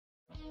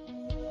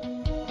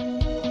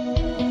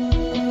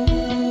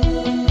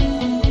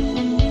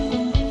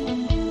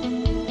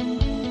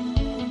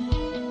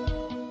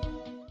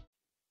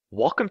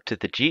Welcome to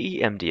the GE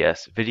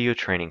MDS video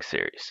training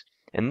series.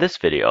 In this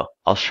video,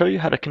 I'll show you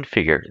how to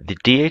configure the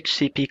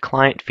DHCP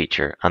client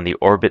feature on the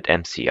Orbit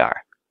MCR.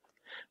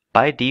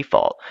 By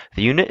default,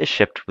 the unit is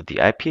shipped with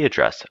the IP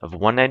address of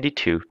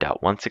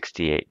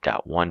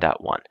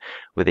 192.168.1.1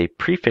 with a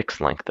prefix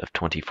length of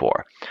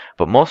 24,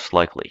 but most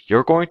likely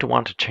you're going to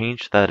want to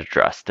change that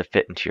address to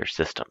fit into your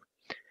system.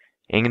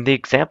 In the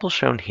example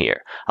shown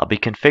here, I'll be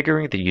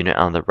configuring the unit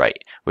on the right,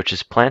 which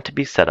is planned to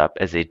be set up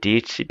as a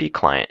DHCP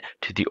client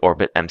to the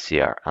Orbit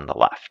MCR on the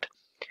left.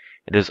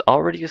 It is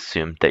already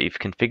assumed that you've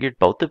configured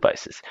both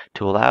devices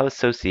to allow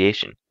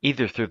association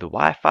either through the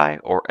Wi-Fi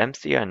or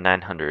MCR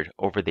 900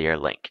 over-the-air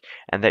link,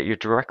 and that you're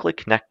directly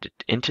connected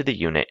into the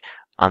unit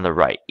on the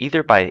right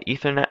either by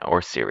Ethernet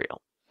or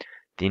serial.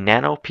 The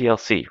Nano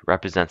PLC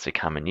represents a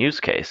common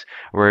use case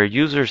where a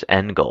user's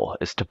end goal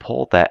is to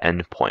pull that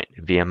endpoint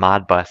via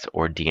Modbus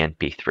or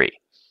DNP3.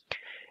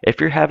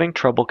 If you're having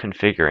trouble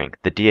configuring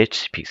the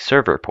DHCP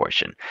server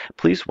portion,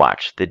 please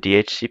watch the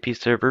DHCP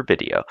server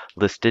video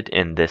listed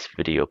in this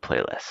video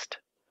playlist.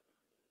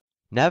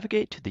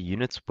 Navigate to the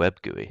unit's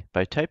web GUI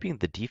by typing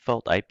the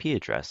default IP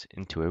address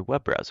into a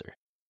web browser,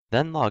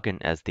 then log in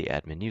as the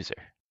admin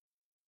user.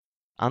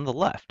 On the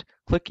left,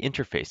 click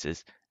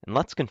Interfaces and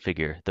let's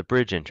configure the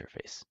bridge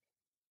interface.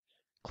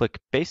 Click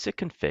Basic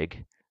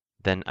Config,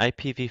 then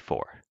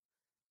IPv4,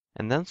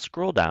 and then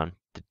scroll down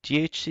to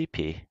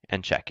DHCP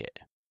and check it.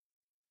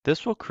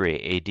 This will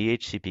create a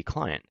DHCP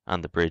client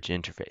on the bridge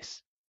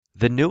interface.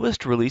 The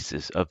newest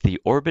releases of the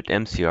Orbit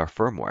MCR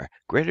firmware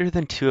greater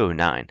than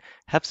 209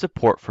 have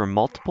support for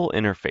multiple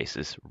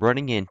interfaces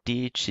running in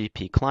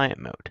DHCP client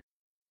mode.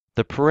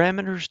 The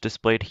parameters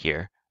displayed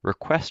here,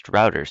 request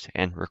routers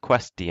and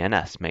request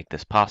DNS, make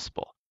this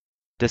possible.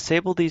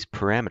 Disable these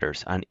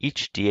parameters on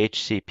each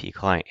DHCP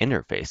client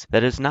interface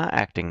that is not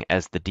acting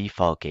as the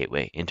default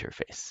gateway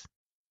interface.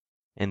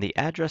 In the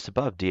address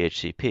above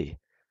DHCP,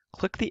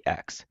 click the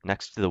X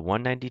next to the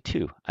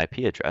 192 IP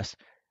address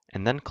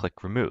and then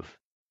click Remove.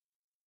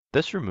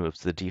 This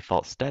removes the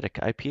default static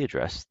IP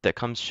address that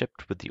comes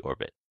shipped with the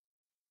Orbit.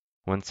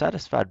 When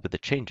satisfied with the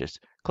changes,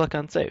 click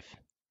on Save.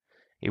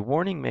 A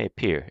warning may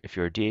appear if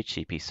your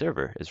DHCP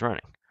server is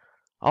running.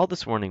 All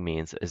this warning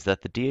means is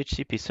that the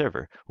DHCP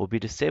server will be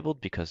disabled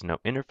because no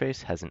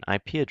interface has an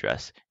IP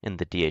address in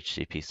the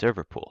DHCP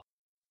server pool.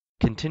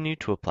 Continue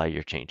to apply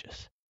your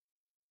changes.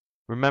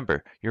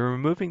 Remember, you're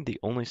removing the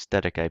only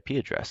static IP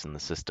address in the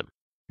system.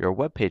 Your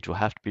web page will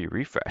have to be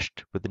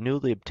refreshed with the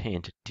newly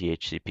obtained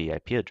DHCP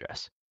IP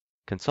address.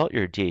 Consult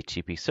your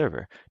DHCP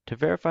server to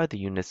verify the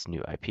unit's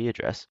new IP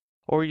address,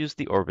 or use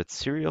the Orbit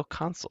serial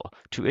console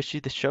to issue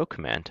the show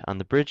command on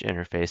the bridge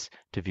interface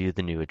to view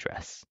the new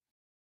address.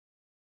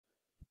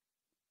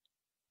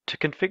 To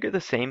configure the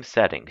same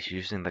settings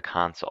using the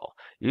console,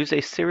 use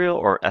a serial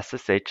or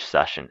SSH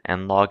session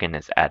and log in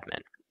as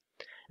admin.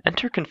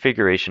 Enter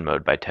configuration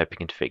mode by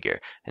typing configure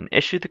and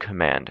issue the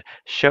command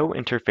show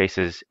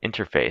interfaces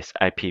interface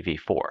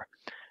IPv4.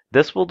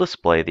 This will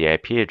display the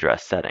IP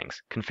address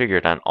settings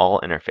configured on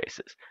all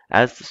interfaces.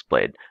 As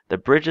displayed, the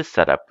bridge is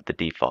set up with the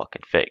default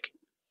config.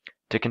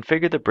 To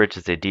configure the bridge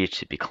as a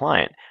DHCP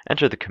client,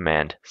 enter the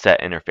command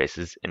set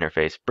interfaces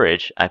interface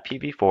bridge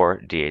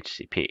IPv4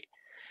 DHCP.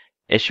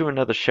 Issue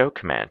another show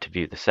command to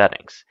view the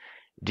settings.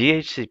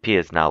 DHCP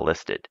is now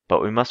listed,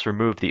 but we must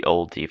remove the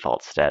old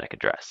default static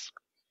address.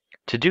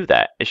 To do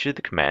that, issue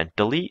the command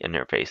delete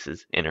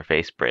interfaces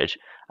interface bridge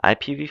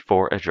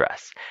IPv4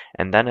 address,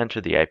 and then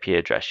enter the IP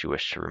address you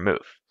wish to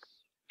remove.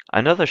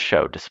 Another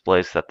show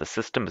displays that the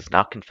system is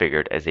now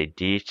configured as a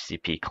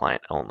DHCP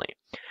client only.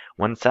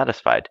 When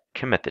satisfied,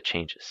 commit the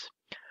changes.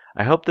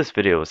 I hope this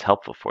video was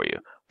helpful for you.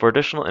 For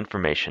additional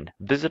information,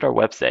 visit our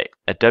website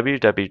at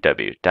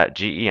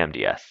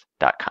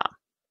www.gemds.com.